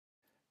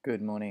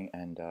Good morning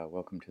and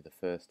welcome to the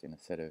first in a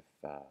set of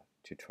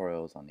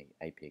tutorials on the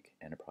APIC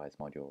Enterprise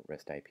Module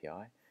REST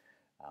API.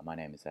 My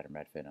name is Adam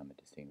Radford. I'm a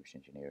Distinguished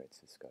Engineer at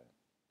Cisco.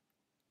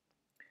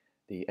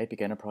 The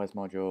APIC Enterprise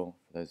Module,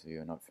 for those of you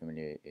who are not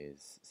familiar,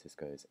 is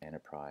Cisco's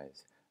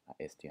Enterprise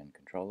SDN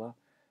controller.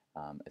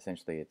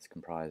 Essentially, it's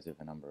comprised of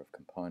a number of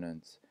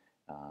components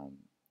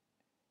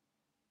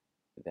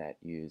that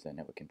use a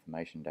network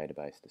information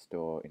database to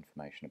store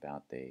information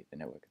about the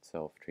network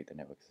itself, treat the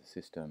network as a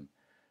system,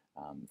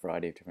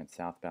 variety of different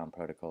southbound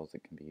protocols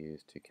that can be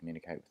used to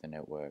communicate with the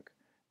network.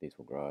 These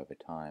will grow over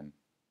time.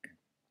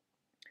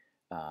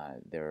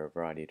 There are a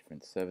variety of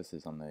different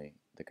services on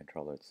the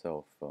controller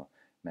itself for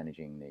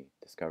managing the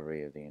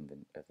discovery of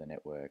the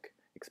network,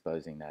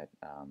 exposing that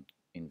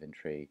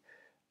inventory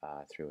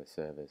through a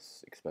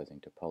service, exposing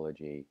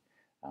topology,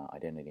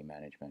 identity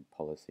management,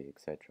 policy,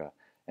 etc.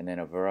 And then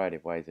a variety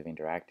of ways of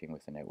interacting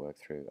with the network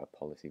through a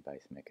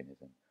policy-based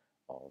mechanism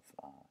of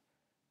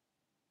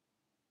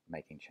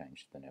making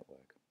change to the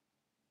network.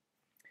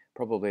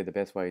 Probably the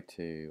best way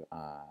to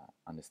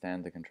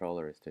understand the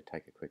controller is to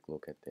take a quick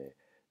look at the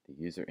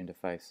user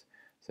interface.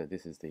 So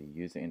this is the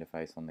user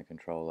interface on the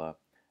controller.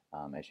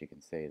 As you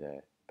can see,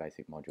 the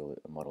basic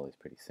model is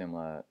pretty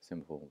similar.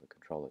 Simple. The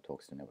controller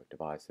talks to network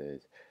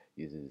devices,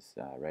 uses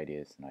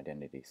radius and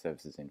identity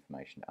services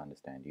information to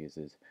understand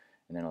users,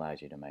 and then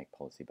allows you to make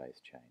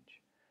policy-based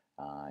change.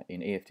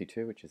 In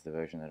EFT2, which is the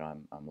version that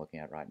I'm looking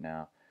at right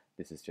now,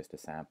 this is just a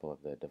sample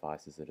of the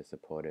devices that are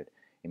supported.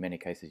 In many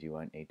cases, you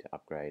won't need to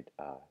upgrade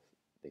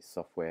the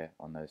software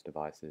on those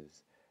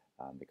devices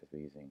because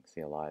we're using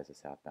CLI as a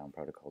southbound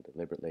protocol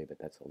deliberately, but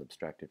that's all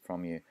abstracted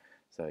from you,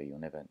 so you'll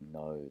never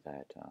know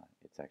that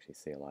it's actually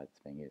CLI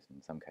that's being used.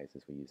 In some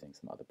cases, we're using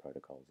some other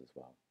protocols as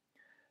well.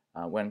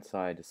 Once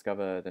I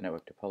discover the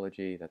network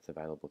topology, that's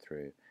available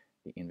through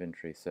the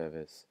inventory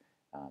service.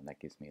 That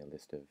gives me a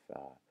list of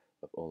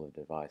all of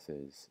the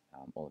devices,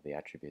 all of the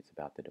attributes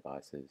about the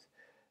devices.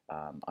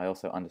 I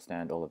also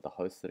understand all of the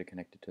hosts that are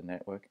connected to the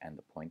network and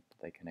the point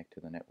that they connect to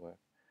the network.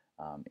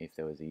 If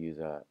there was a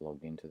user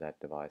logged into that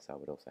device, I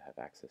would also have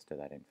access to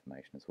that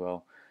information as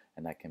well,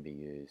 and that can be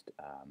used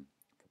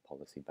for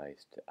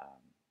policy-based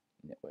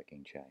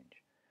networking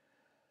change.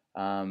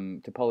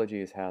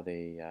 Topology is how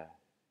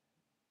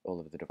all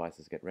of the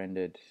devices get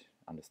rendered,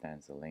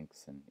 understands the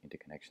links and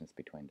interconnections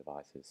between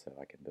devices, so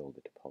I can build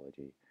a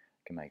topology,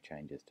 can make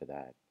changes to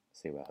that,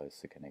 see where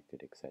hosts are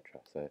connected,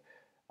 etc. So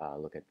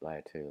look at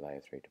layer 2,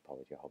 layer 3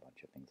 topology, a whole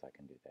bunch of things I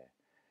can do there.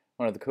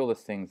 One of the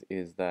coolest things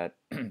is that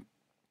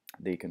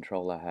the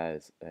controller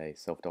has a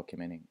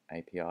self-documenting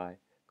API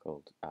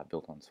called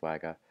built on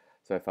Swagger.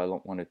 So if I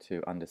wanted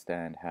to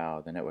understand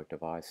how the network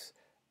device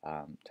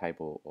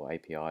table or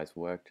APIs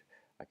worked,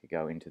 I could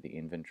go into the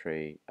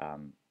inventory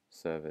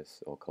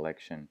service or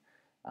collection,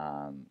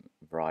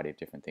 variety of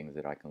different things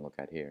that I can look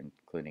at here,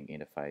 including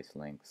interface,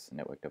 links,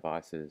 network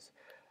devices.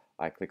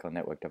 I click on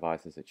network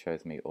devices, it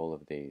shows me all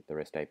of the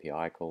REST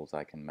API calls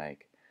I can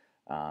make.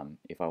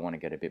 If I want to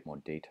get a bit more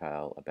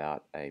detail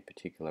about a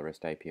particular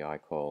REST API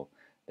call,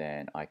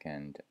 then I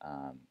can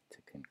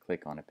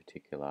click on a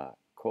particular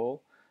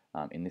call.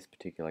 In this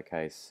particular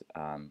case,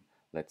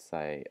 let's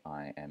say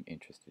I am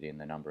interested in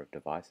the number of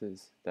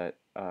devices that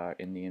are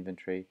in the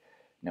inventory.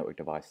 Network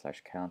device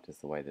 /count is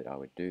the way that I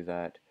would do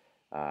that.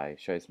 It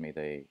shows me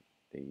the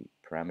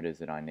parameters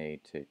that I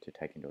need to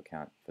take into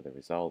account for the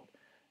result,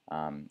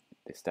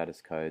 the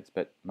status codes,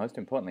 but most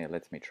importantly, it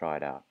lets me try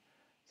it out.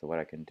 So what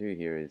I can do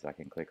here is I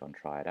can click on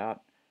try it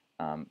out.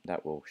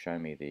 That will show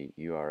me the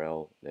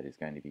URL that is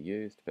going to be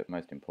used, but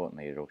most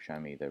importantly, it'll show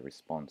me the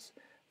response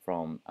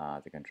from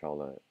the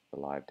controller, the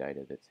live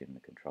data that's in the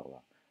controller.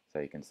 So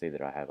you can see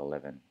that I have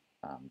 11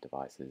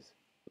 devices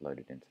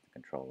loaded into the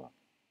controller.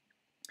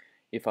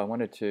 If I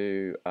wanted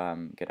to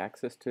get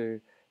access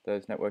to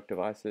those network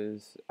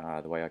devices,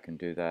 the way I can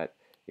do that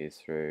is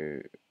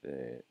through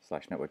the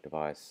 /network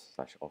device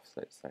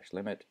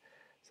 /offset/limit.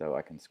 So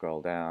I can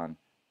scroll down.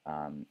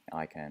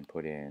 I can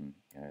put in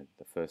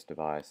the first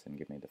device and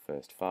give me the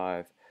first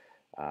 5,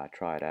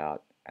 try it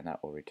out, and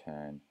that will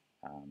return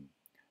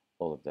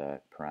all of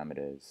the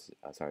parameters,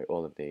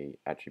 all of the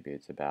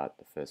attributes about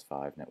the first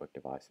 5 network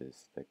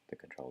devices that the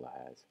controller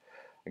has.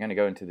 I'm going to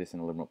go into this in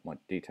a little more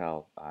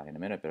detail in a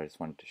minute, but I just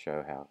wanted to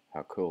show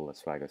how cool the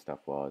Swagger stuff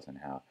was and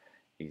how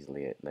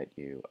easily it let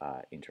you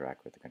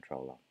interact with the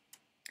controller.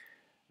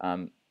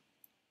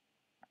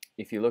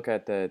 If you look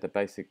at the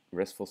basic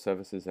RESTful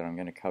services that I'm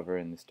going to cover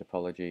in this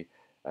topology,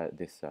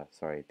 this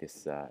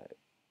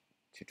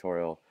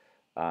tutorial,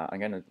 I'm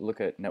going to look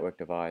at network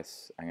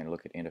device, I'm going to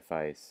look at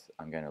interface,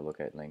 I'm going to look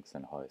at links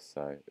and hosts,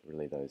 so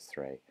really those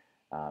 3.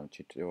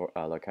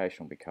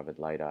 Location will be covered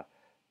later.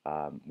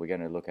 We're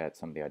going to look at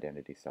some of the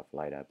identity stuff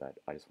later, but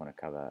I just want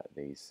to cover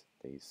these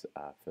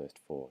first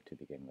 4 to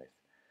begin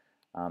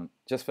with.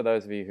 Just for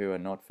those of you who are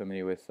not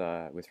familiar with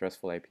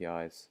RESTful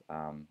APIs,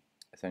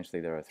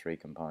 essentially there are 3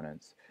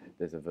 components.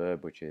 There's a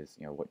verb, which is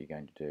what you're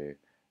going to do.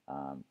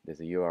 There's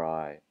a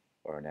URI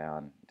or a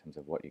noun in terms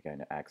of what you're going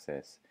to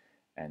access,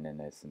 and then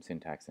there's some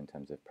syntax in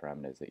terms of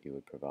parameters that you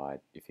would provide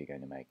if you're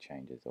going to make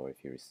changes or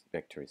if you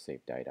expect to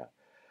receive data.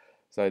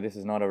 So this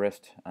is not a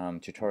REST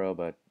tutorial,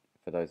 but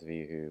for those of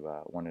you who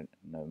want to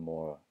know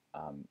more,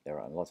 there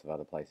are lots of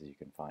other places you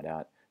can find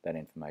out that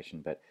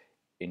information. But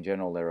in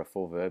general, there are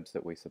 4 verbs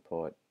that we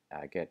support: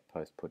 get,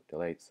 post, put,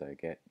 delete. So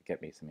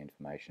get me some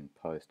information,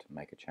 post,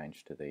 make a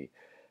change to the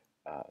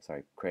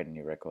create a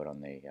new record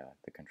on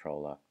the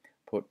controller,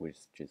 put, which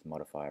is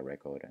modify a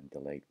record, and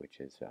delete, which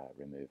is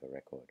remove a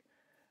record.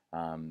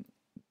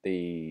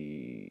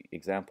 The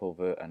example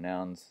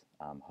nouns: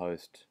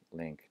 host,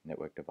 link,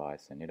 network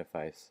device, and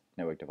interface.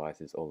 Network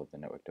device is all of the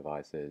network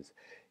devices.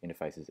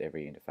 Interface is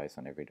every interface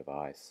on every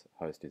device.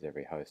 Host is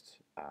every host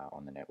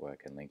on the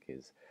network, and link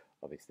is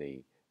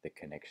obviously the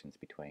connections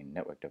between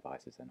network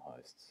devices and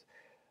hosts.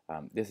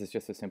 This is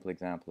just a simple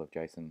example of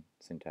JSON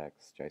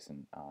syntax,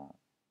 JSON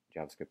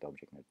JavaScript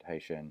object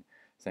notation.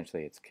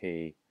 Essentially, it's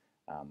key,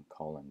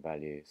 colon,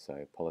 value.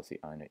 So policy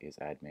owner is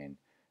admin.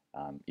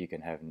 You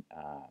can have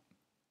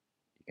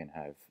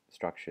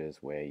structures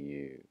where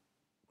you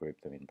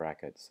group them in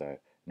brackets. So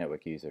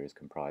network user is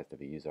comprised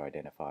of a user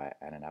identifier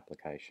and an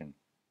application.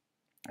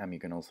 You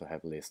can also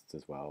have lists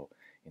as well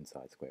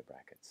inside square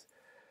brackets.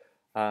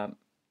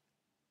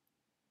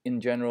 In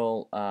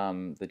general,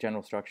 the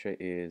general structure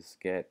is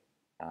get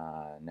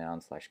noun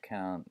slash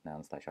count,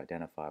 noun slash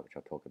identifier, which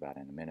I'll talk about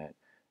in a minute,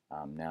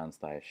 noun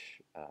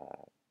slash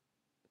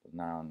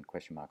noun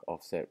question mark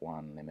offset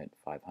 1 limit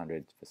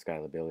 500 for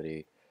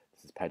scalability.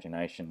 This is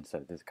pagination,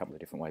 so there's a couple of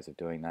different ways of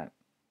doing that.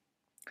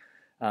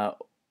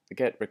 The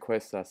get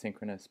requests are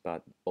synchronous,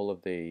 but all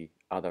of the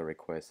other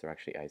requests are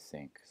actually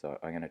async. So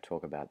I'm going to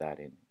talk about that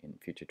in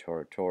future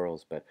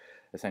tutorials, but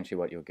essentially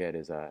what you'll get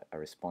is a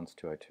response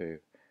 202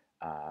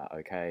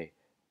 OK,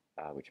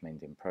 which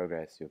means in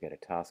progress. You'll get a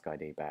task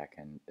ID back,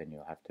 and then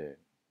you'll have to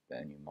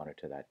you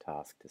monitor that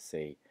task to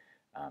see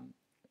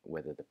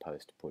whether the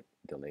post, put,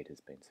 delete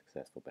has been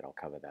successful, but I'll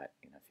cover that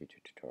in a future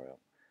tutorial.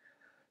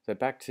 So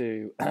back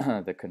to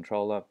the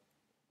controller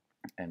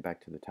and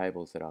back to the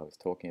tables that I was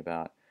talking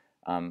about.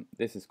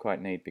 This is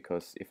quite neat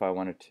because if I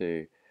wanted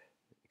to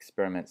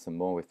experiment some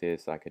more with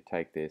this, I could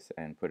take this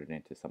and put it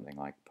into something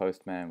like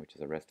Postman, which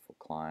is a RESTful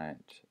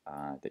client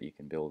that you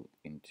can build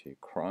into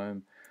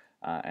Chrome,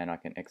 and I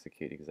can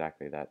execute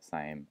exactly that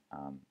same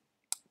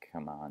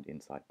command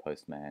inside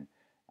Postman.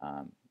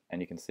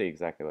 And you can see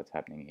exactly what's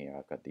happening here.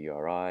 I've got the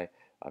URI,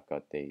 I've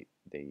got the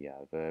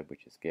verb,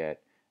 which is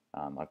get,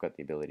 I've got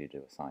the ability to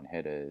assign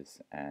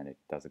headers, and it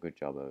does a good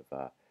job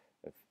of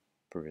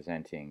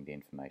presenting the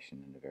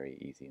information in a very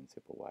easy and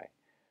simple way.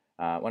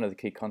 One of the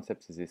key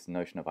concepts is this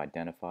notion of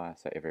identifier.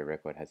 So every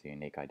record has a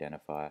unique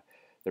identifier.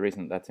 The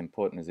reason that's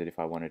important is that if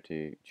I wanted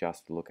to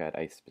just look at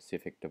a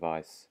specific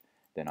device,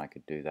 then I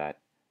could do that,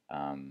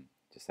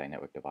 just say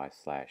network device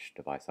slash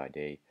device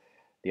ID.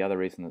 The other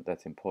reason that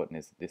that's important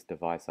is that this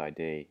device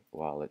ID,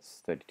 while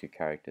it's 32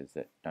 characters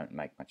that don't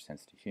make much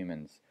sense to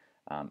humans,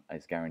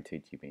 is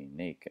guaranteed to be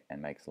unique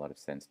and makes a lot of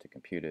sense to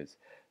computers.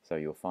 So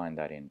you'll find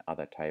that in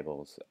other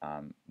tables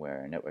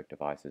where a network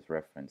device is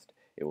referenced,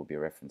 it will be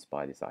referenced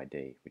by this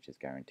ID, which is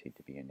guaranteed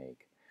to be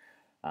unique.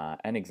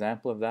 An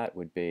example of that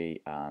would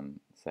be,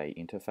 say,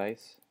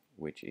 interface,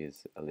 which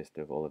is a list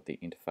of all of the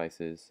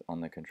interfaces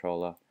on the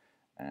controller.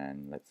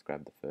 And let's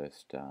grab the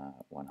first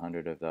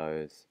 100 of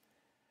those.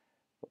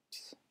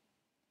 Oops.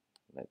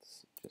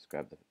 Let's just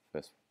grab the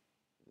first.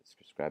 Let's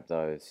just grab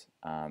those.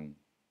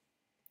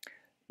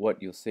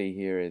 What you'll see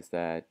here is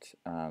that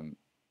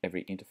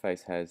every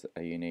interface has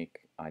a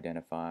unique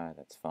identifier.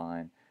 That's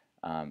fine,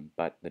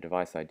 but the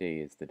device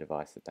ID is the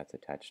device that that's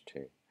attached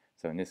to.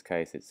 So in this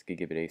case, it's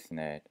Gigabit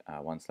Ethernet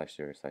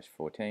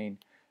 1/0/14,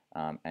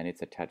 and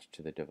it's attached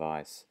to the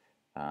device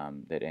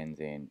that ends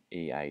in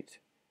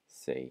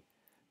E8C.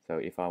 So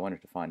if I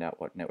wanted to find out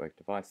what network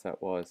device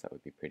that was, that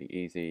would be pretty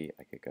easy.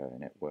 I could go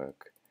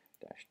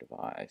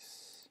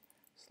network-device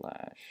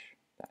slash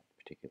that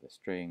particular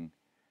string,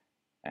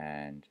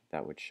 and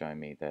that would show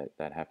me that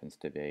that happens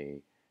to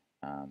be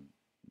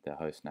the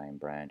hostname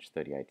branch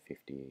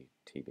 3850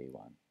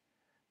 TB1.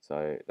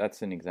 So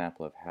that's an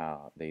example of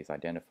how these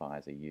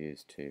identifiers are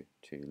used to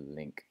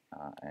link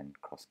and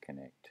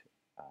cross-connect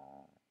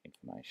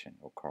information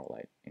or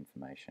correlate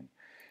information.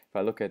 If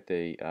I look at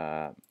the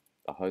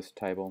host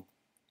table,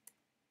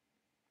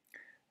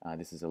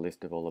 this is a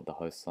list of all of the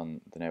hosts on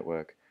the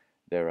network.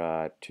 There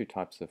are 2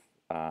 types of,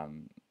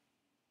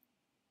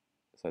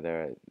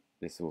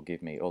 this will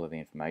give me all of the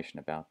information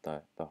about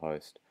the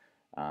host.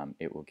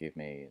 It will give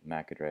me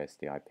MAC address,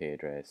 the IP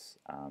address,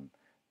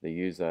 the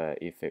user.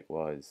 If it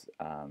was,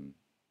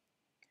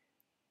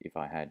 if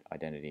I had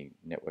identity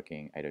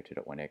networking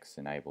 802.1x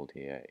enabled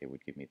here, it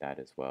would give me that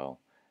as well.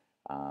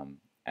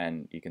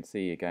 And you can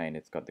see again,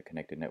 it's got the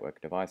connected network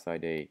device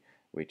ID,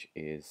 which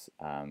is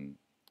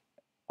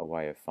a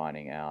way of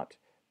finding out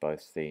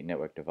both the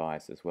network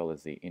device as well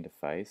as the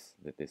interface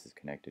that this is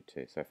connected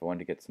to. So if I wanted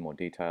to get some more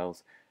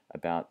details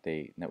about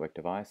the network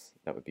device,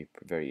 that would be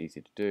very easy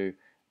to do.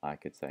 I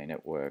could say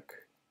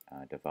network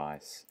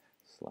device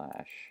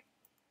slash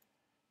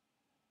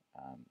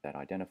that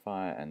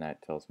identifier, and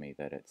that tells me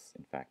that it's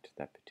in fact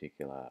that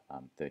particular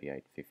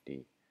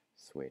 3850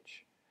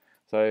 switch.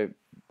 So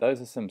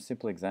those are some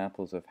simple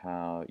examples of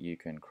how you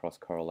can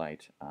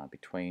cross-correlate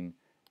between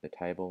the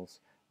tables.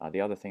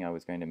 The other thing I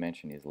was going to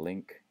mention is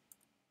link,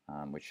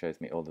 which shows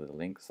me all of the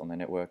links on the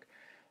network.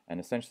 And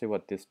essentially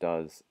what this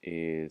does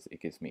is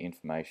it gives me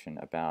information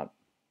about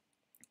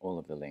all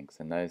of the links,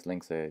 and those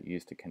links are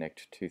used to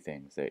connect two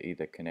things. They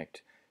either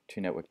connect two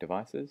network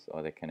devices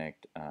or they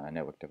connect a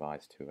network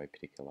device to a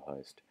particular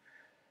host.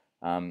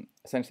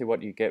 Essentially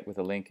what you get with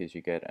a link is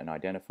you get an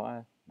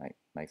identifier,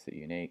 makes it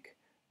unique.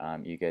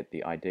 You get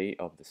the ID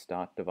of the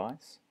start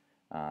device.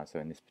 So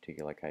in this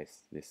particular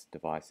case, this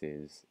device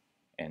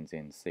ends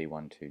in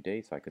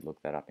C12D, so I could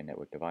look that up in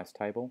network device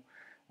table.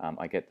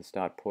 I get the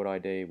start port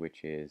ID,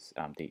 which is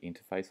the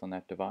interface on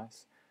that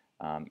device,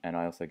 and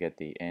I also get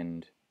the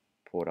end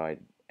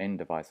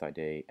device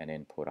ID and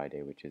end port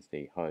ID, which is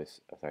the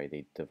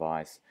the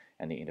device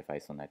and the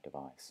interface on that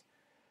device.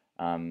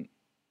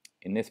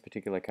 In this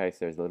particular case,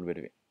 there's a little bit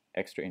of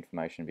extra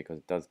information because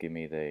it does give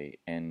me the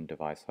end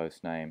device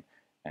host name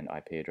and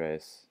IP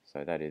address,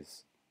 so that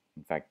is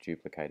in fact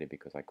duplicated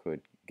because I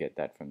could get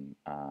that from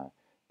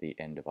the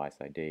end device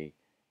ID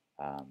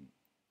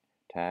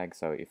tag.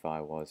 So if I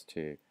was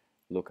to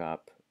look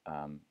up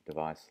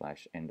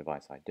device/end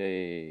device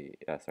ID,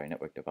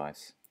 network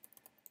device /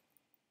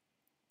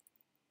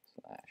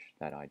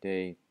 that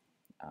ID,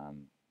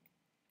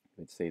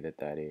 we'd see that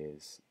that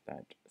is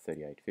that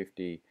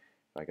 3850.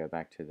 If I go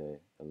back to the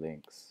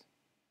links,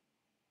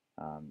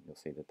 you'll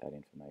see that that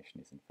information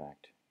is in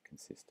fact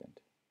consistent.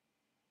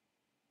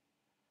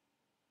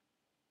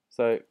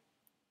 So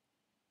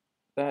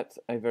that's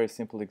a very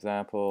simple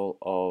example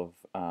of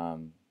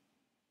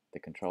the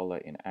controller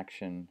in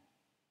action.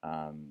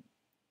 As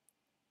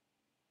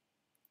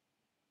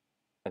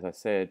I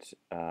said,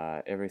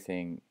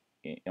 everything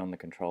on the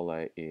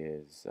controller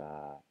is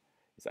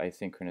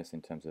asynchronous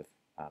in terms of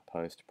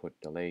post, put,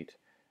 delete.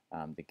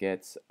 The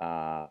gets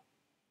are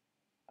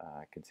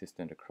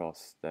consistent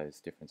across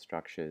those different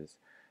structures.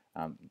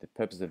 The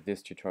purpose of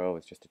this tutorial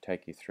was just to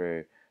take you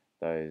through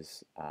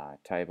those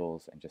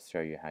tables and just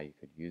show you how you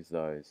could use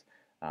those.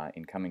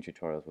 In coming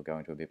tutorials, we'll go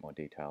into a bit more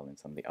detail in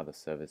some of the other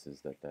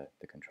services that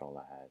the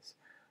controller has.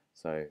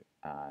 So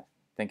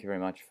thank you very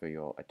much for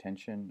your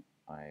attention.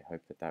 I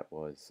hope that that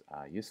was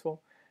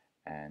useful,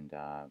 and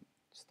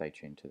stay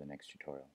tuned to the next tutorial.